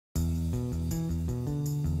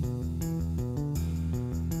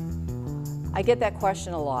I get that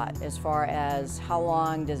question a lot as far as how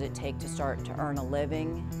long does it take to start to earn a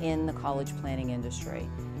living in the college planning industry.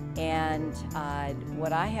 And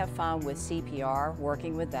what I have found with CPR,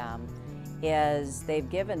 working with them, is they've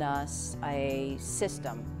given us a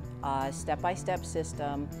system, a step-by-step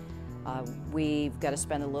system. We've got to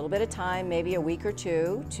spend a little bit of time, maybe a week or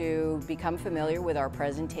two, to become familiar with our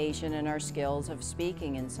presentation and our skills of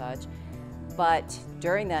speaking and such. But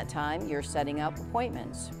during that time, you're setting up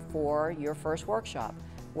appointments for your first workshop,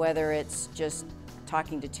 whether it's just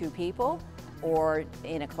talking to 2 people or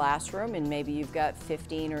in a classroom and maybe you've got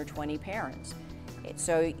 15 or 20 parents.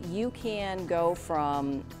 So you can go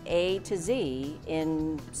from A to Z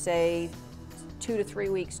in, say, 2 to 3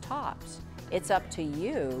 weeks tops. It's up to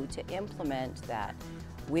you to implement that.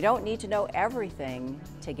 We don't need to know everything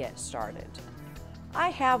to get started. I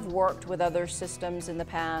have worked with other systems in the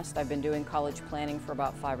past. I've been doing college planning for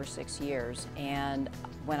about 5 or 6 years, and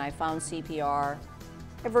when I found CPR,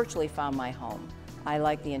 I virtually found my home. I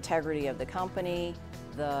like the integrity of the company,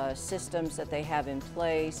 the systems that they have in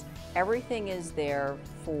place. Everything is there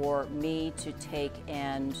for me to take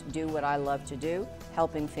and do what I love to do,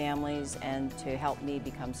 helping families and to help me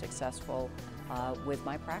become successful with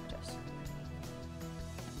my practice.